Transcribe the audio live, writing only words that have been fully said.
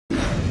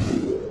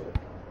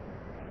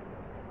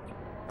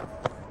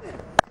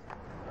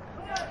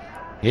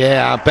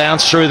Yeah,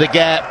 bounce through the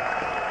gap.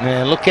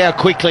 Yeah, look how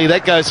quickly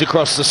that goes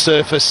across the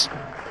surface.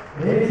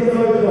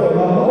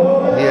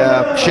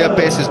 Yeah, sheer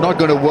pace is not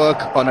going to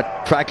work on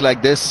a track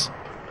like this.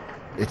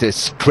 It is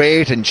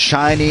straight and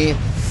shiny,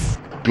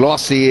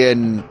 glossy,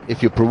 and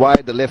if you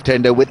provide the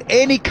left-hander with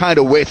any kind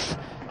of width,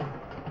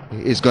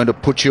 is going to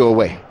put you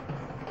away.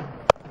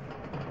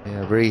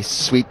 Yeah, very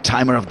sweet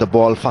timer of the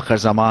ball, Fakhar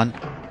Zaman.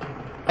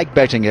 Like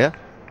batting here.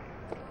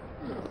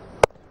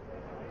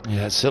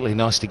 Yeah, it's certainly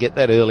nice to get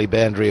that early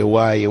boundary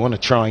away. You want to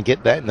try and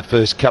get that in the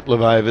first couple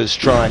of overs.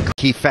 Try and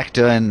key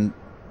factor, and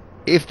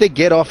if they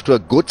get off to a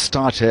good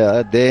start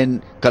here,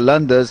 then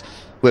Qalandars,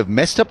 who have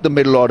messed up the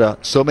middle order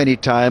so many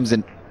times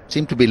and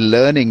seem to be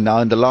learning now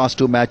in the last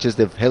two matches,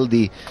 they've held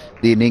the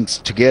innings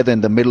together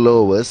in the middle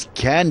overs,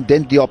 can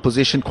dent the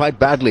opposition quite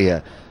badly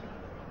here.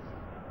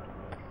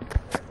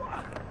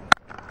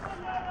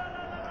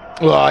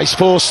 Well, he's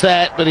forced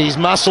that, but he's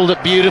muscled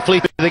it beautifully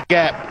through the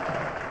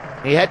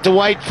gap. He had to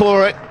wait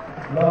for it.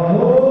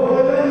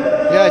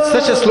 Yeah, it's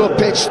such a slow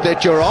pitch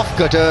that your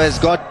off-cutter has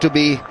got to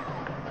be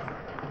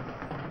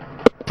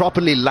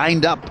properly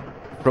lined up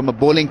from a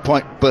bowling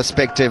point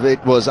perspective.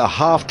 It was a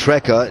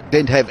half-trekker,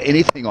 didn't have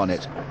anything on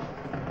it.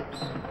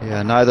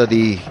 Yeah, neither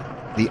the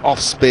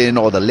off-spin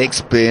or the leg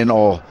spin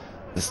or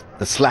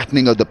the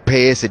slackening of the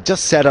pace. It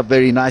just set up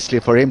very nicely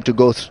for him to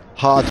go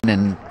hard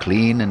and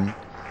clean and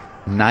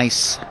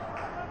nice.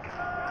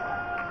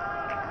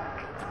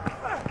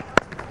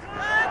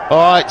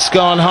 Oh, it's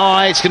gone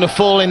high. It's going to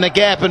fall in the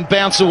gap and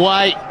bounce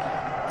away.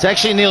 It's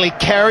actually nearly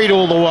carried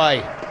all the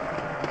way.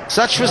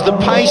 Such was the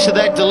pace of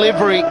that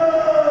delivery.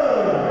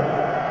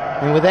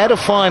 And without a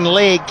fine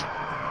leg,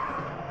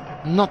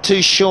 I'm not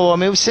too sure. I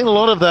mean, we've seen a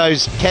lot of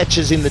those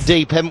catches in the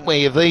deep, haven't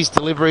we, of these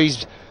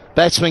deliveries,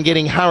 batsmen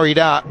getting hurried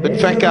up. But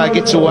Fakhar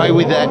gets away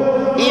with that.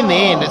 In the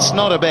end, it's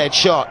not a bad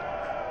shot.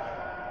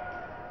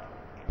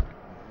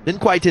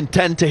 Didn't quite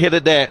intend to hit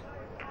it there.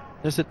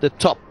 Just at the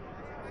top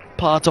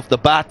part of the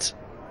bat.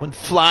 Went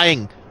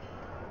flying.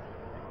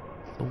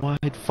 A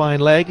wide, fine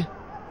leg.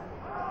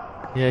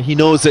 Yeah, he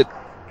knows it.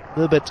 A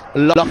little bit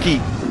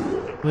lucky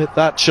with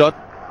that shot,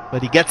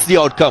 but he gets the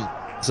outcome.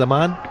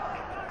 Zaman.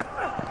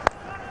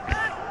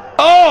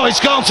 Oh, it's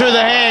gone through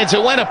the hands.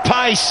 It went at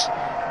pace.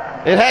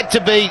 It had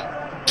to be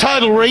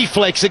total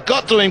reflex. It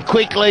got to him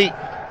quickly,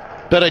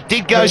 but it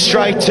did go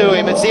straight to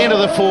him. It's the end of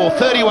the 4.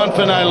 31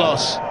 for no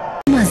loss.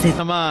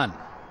 Come on.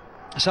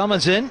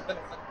 Someone's in.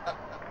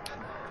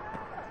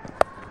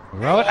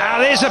 Right. Ah,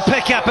 there's a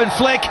pick-up and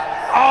flick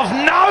of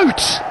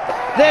note.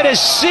 That is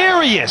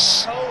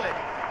serious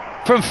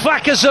from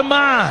Fakhar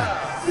Zaman.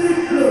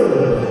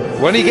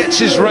 When he gets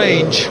his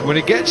range, when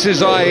he gets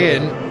his eye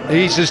in,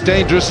 he's as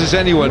dangerous as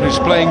anyone who's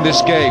playing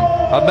this game.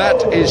 And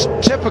that is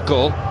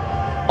typical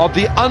of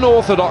the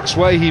unorthodox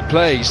way he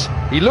plays.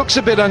 He looks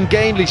a bit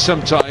ungainly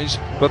sometimes,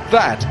 but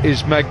that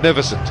is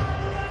magnificent.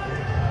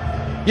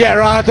 Yeah,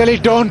 Rahat Ali,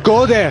 don't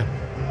go there.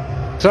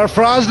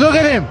 Sarfraz, look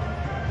at him.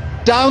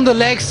 Down the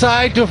leg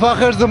side to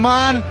Fakhar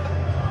Zaman.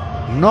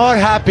 Not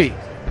happy.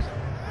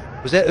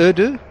 Was that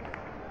Urdu?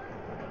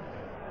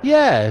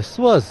 Yes,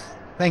 it was.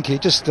 Thank you,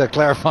 just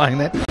clarifying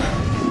that.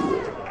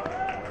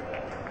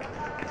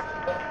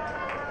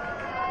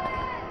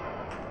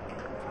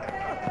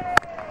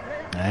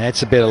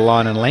 That's a bit of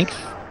line and length.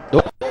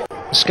 Oh,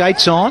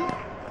 skates on.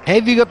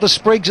 Have you got the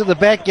sprigs at the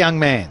back, young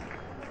man?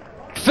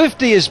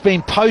 50 has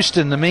been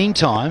posted in the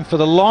meantime for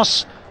the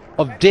loss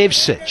of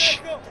Devsic.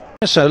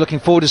 So looking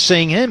forward to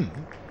seeing him.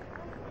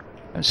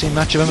 Don't see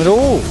much of him at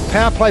all.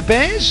 Power play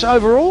Baz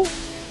overall.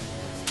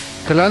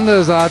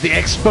 Qalandars are the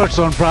experts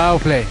on power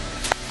play.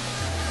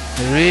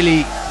 They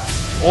really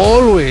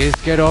always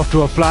get off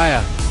to a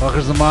flyer.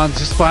 Fakhar Zaman's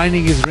just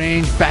finding his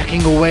range,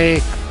 backing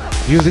away,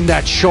 using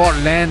that short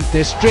length.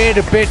 They strayed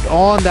a bit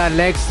on that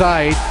leg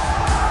side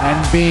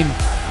and been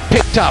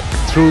picked up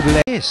through the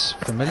leg. Yes,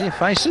 familiar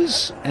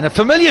faces and a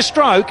familiar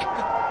stroke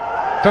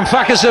from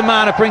Fakhar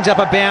Zaman. It brings up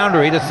a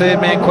boundary to third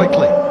man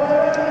quickly.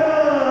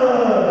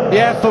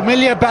 Yeah,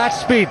 familiar bat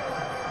speed.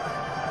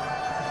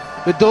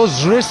 With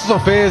those wrists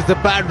of his, the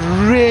bat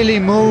really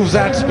moves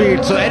at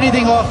speed. So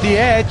anything off the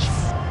edge,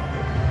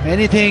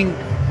 anything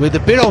with a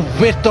bit of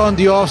width on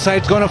the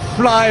offside is going to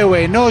fly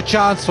away. No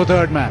chance for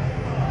third man.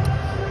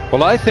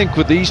 Well, I think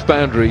with these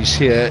boundaries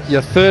here,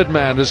 your third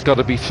man has got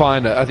to be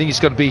finer. I think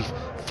he's got to be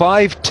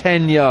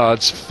 5-10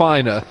 yards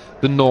finer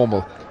than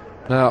normal.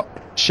 Now,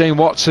 Shane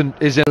Watson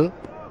is in.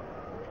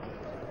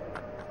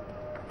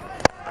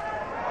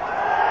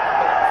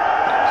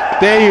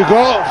 There you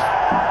go.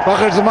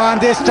 Fakhar Zaman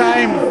this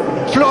time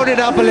floated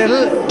up a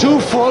little, too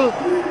full,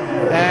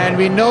 and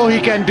we know he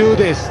can do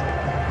this.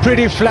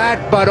 Pretty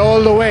flat, but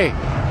all the way.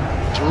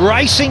 It's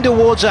racing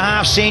towards a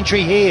half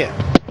century here.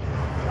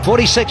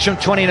 46 from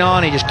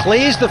 29. He just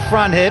clears the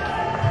front hip,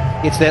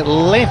 gets that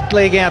left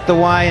leg out the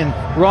way and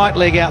right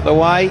leg out the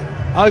way,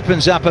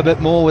 opens up a bit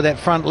more with that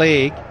front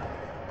leg,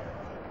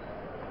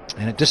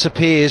 and it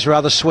disappears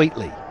rather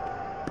sweetly.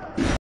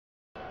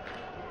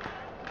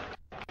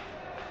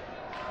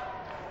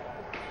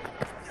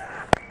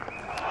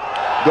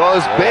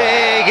 Goes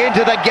big into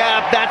the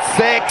gap. That's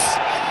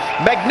 6.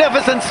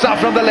 Magnificent stuff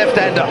from the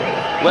left-hander.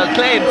 Well,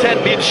 clear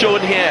intent being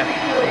shown here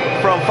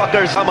from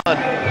Fakhar Zaman,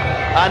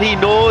 and he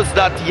knows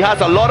that he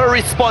has a lot of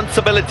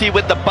responsibility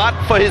with the bat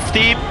for his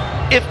team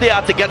if they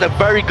are to get a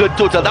very good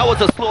total. That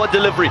was a slower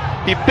delivery.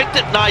 He picked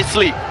it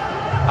nicely,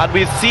 and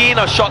we've seen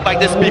a shot like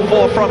this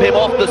before from him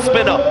off the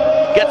spinner.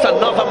 Gets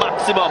another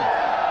maximum.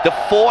 The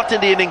fourth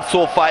in the innings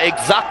so far,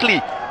 exactly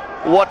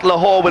what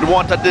Lahore would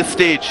want at this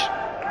stage.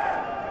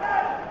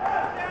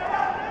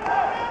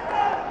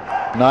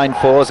 9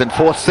 fours and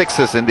 4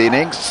 sixes in the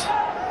innings.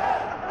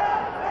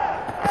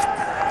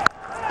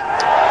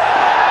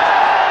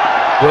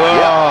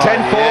 Whoa,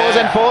 10 fours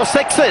and 4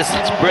 sixes.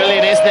 It's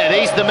brilliant, isn't it?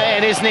 He's the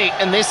man, isn't he?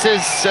 And this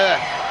is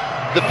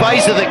the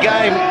pace of the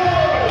game.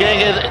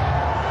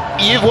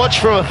 You've watched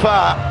from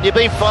afar, you've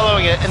been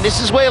following it, and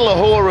this is where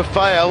Lahore have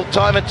failed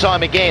time and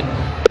time again.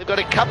 They've got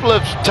a couple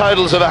of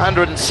totals of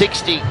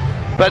 160,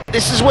 but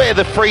this is where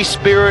the free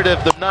spirit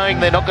of them knowing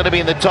they're not going to be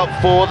in the top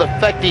 4, the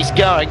fact he's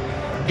going,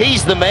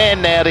 he's the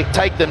man now to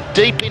take them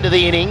deep into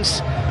the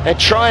innings and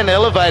try and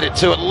elevate it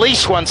to at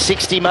least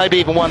 160, maybe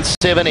even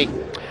 170.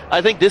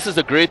 I think this is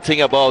the great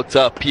thing about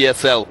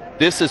PSL.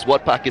 This is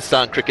what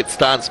Pakistan cricket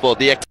stands for.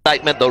 The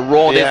excitement, the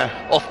rawness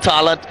of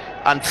talent,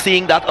 and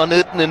seeing that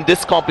unearthed in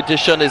this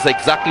competition is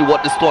exactly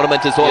what this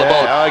tournament is all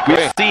about. I agree.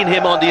 We've seen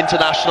him on the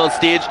international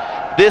stage.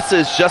 This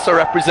is just a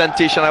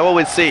representation. I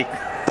always say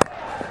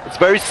it's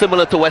very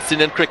similar to West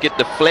Indian cricket.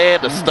 The flair,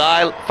 the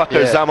style.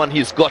 Fakhar Zaman,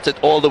 he's got it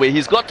all the way.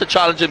 He's got to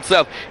challenge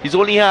himself. He's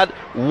only had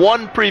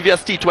one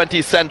previous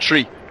T20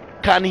 century.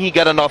 Can he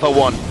get another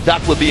one?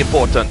 That will be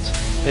important.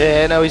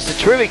 Yeah, no, he's a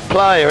terrific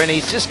player and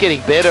he's just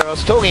getting better. I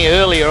was talking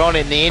earlier on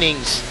in the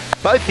innings,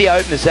 both the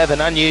openers have an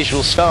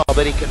unusual style,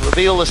 but he can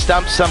reveal the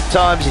stumps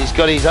sometimes. He's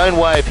got his own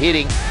way of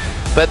hitting,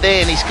 but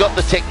then he's got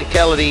the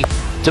technicality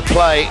to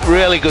play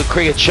really good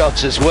cricket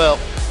shots as well.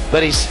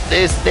 But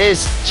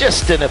there's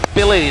just an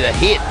ability to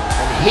hit,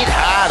 and hit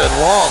hard and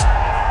long.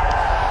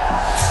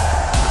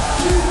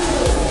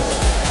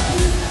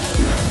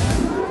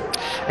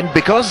 And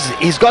because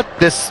he's got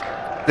the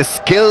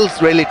skills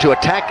really to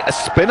attack a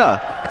spinner,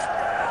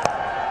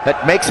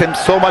 that makes him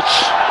so much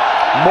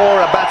more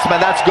a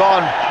batsman. That's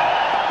gone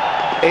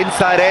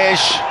inside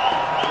edge,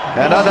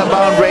 another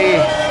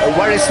boundary.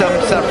 Worrisome.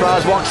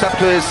 Sarfraz walks up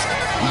to his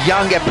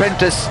young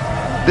apprentice.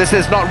 This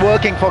is not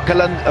working for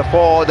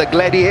the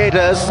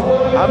Gladiators.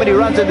 How many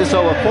runs in this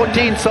over?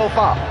 14 so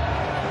far.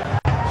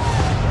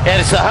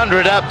 And it's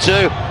 100 up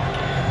too.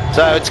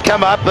 So it's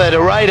come up at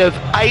a rate of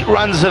 8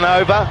 runs and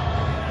over,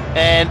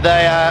 and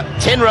they are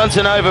 10 runs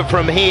and over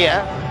from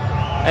here.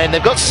 And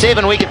they've got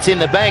 7 wickets in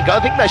the bank. I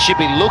think they should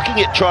be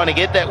looking at trying to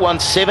get that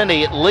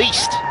 170 at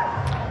least.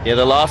 Yeah,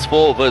 the last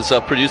 4 overs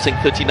are producing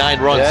 39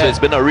 runs, so it's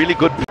been a really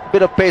good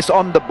bit of pace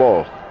on the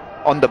ball,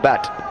 on the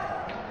bat.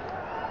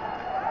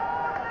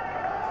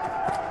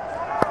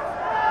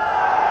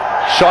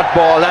 Shot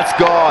ball, that's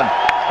gone.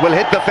 Will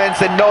hit the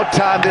fence in no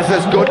time. This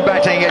is good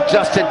batting,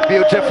 adjusted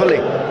beautifully.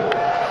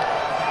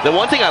 The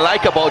one thing I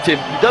like about him,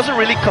 he doesn't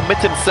really commit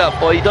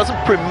himself, or he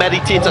doesn't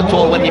premeditate at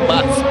all when he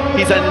bats.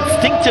 He's an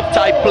instinctive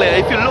type player.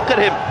 If you look at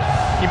him,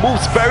 he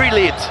moves very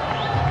late,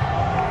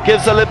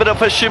 gives a little bit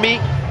of a shimmy,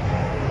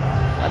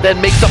 and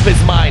then makes up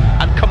his mind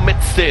and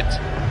commits to it.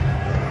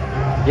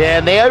 Yeah,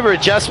 and the over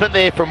adjustment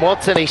there from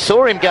Watson, he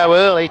saw him go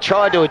early,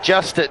 tried to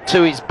adjust it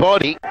to his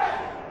body,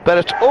 but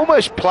it's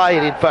almost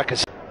played in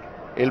Fakhar.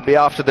 He'll be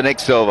after the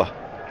next over.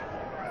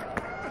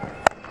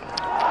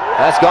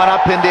 That's gone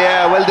up in the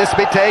air. Will this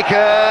be taken?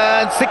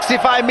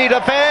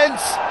 65-meter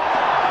fence.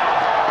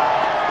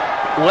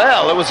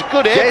 Well, it was a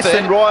good effort.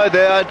 Jason Roy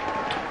there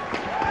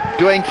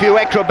doing few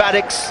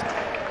acrobatics,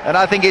 and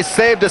I think he's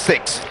saved a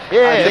 6.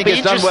 Yeah, I think it'd be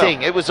he's done well.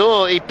 interesting. It was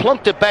all, he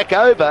plonked it back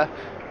over.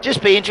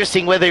 Just be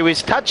interesting whether he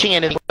was touching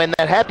anything when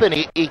that happened.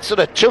 He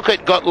sort of took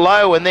it, got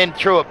low, and then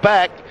threw it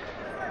back.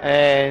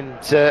 And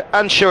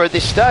unsure at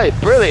this stage.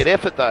 Brilliant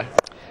effort, though.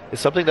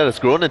 It's something that has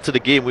grown into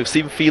the game. We've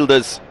seen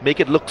fielders make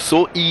it look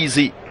so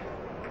easy.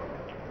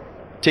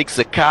 Takes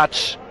the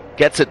catch,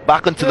 gets it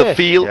back onto the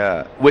field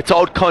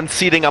without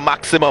conceding a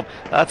maximum.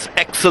 That's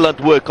excellent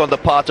work on the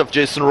part of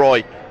Jason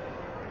Roy.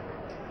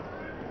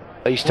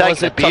 He's taking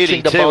the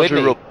beauty too, isn't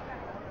he?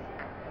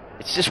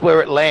 It's just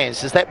where it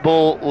lands. Does that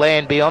ball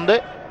land beyond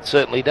it? It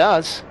certainly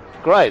does.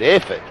 Great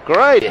effort,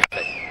 great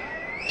effort.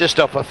 Just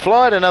off a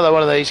flight, another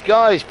one of these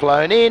guys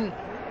flown in.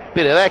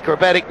 Bit of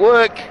acrobatic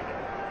work.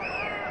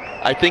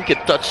 I think it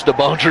touched the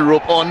boundary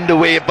rope on the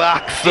way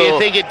back. So do you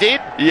think it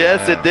did?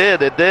 Yes, it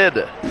did, it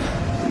did.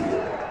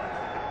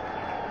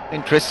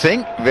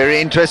 Interesting,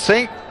 very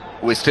interesting.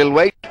 We still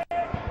wait.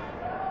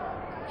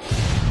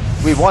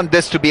 We want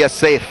this to be a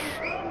safe.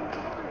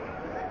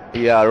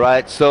 Yeah,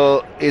 right.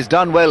 So he's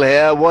done well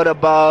here. What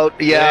about?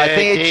 Yeah, I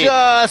think it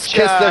just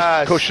kissed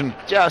the cushion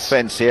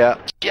fence here.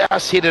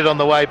 Just hit it on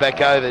the way back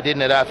over,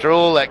 didn't it? After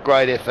all that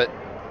great effort.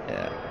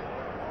 Yeah.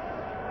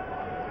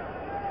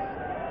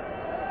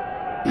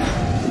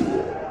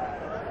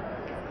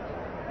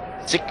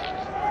 Six.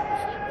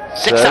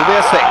 So it'll be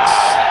a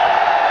 6.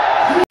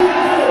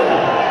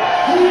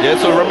 Yeah,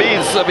 so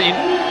Ramiz, I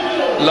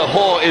mean,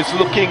 Lahore is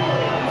looking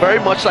very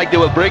much like they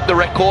will break the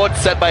record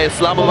set by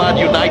Islamabad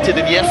United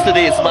in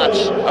yesterday's match.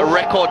 A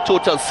record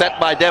total set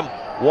by them,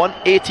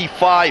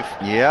 185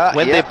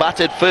 when they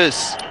batted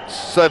first.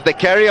 So if they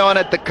carry on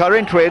at the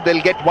current rate,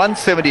 they'll get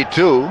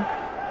 172.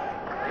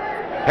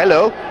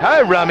 Hello.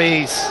 Hi,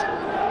 Rummies.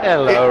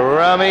 Hello,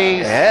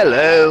 Rummies.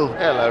 Hello.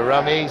 Hello,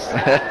 Rummies.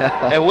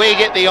 And we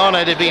get the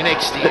honour to be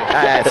next to you.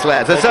 Yes,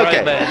 lads, it's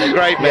okay. The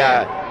great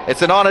man. Yeah,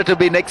 it's an honour to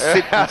be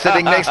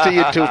sitting next to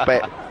you too,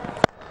 Pat.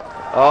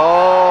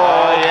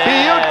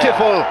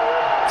 Beautiful.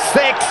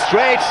 6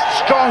 straight,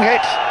 strong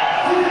hit.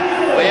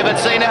 We haven't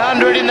seen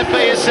 100 in the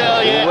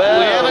PSL yet. Well,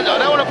 we haven't. I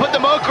don't want to put the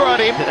mocha on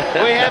him.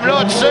 We have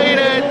not seen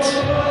it.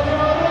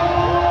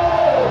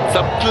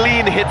 Some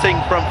clean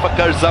hitting from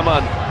Fakhar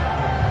Zaman.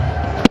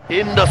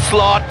 In the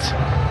slot,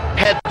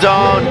 head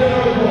down.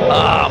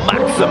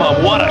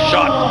 Maximum, what a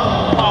shot.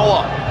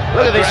 Power.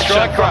 Look at this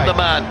strike from rate. the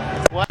man.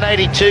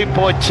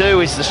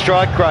 182.2 is the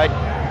strike rate.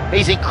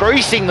 He's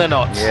increasing the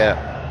knots. Yeah.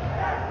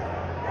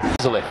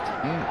 There's a left.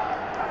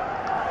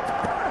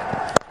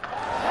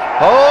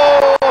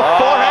 Oh,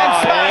 forehand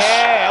smash.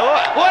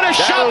 Yeah. What a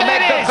shot That'll that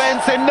make the is.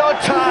 fence in no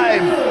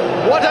time.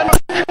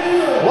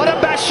 What a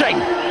bashing.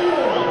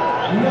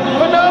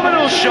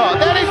 Phenomenal shot.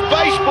 That is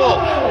baseball.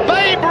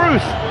 Babe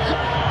Ruth.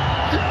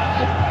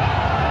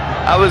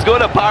 I was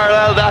going to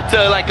parallel that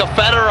to like a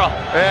Federer.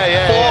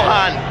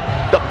 Forehand.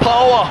 The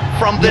power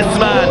from this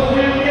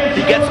man.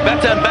 He gets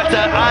better and better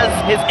as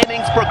his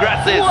innings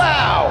progresses.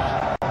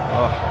 Wow.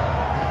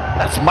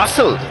 That's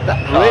muscle. That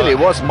really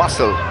was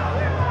muscle.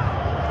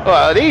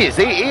 Well, it is.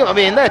 I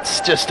mean, that's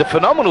just a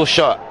phenomenal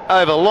shot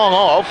over long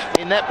off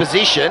in that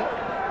position.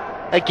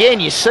 Again,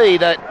 you see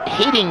that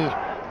hitting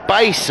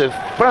base of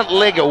front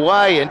leg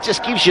away and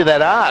just gives you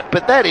that arc.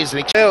 But that is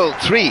an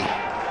 3.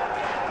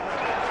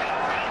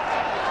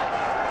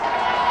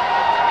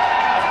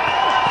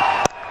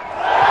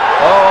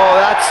 Oh,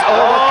 that's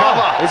over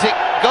cover. Is it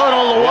going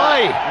all the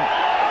way?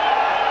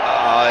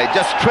 It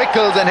just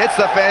trickles and hits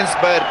the fence,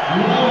 but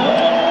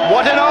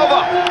what an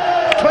over.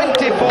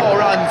 24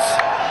 runs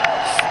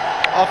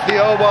off the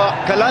over.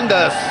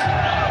 Qalandars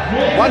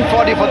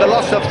 140 for the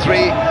loss of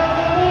 3.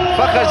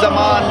 Fakhar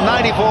Zaman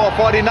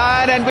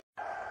 94-49, and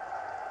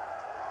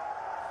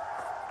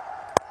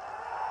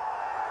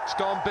It's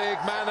gone big,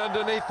 man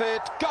underneath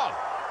it, gone.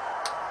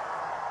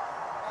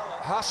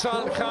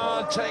 Hassan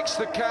Khan takes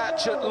the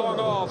catch at long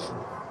off,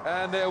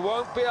 and there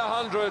won't be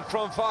 100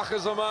 from Fakhar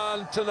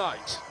Zaman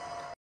tonight.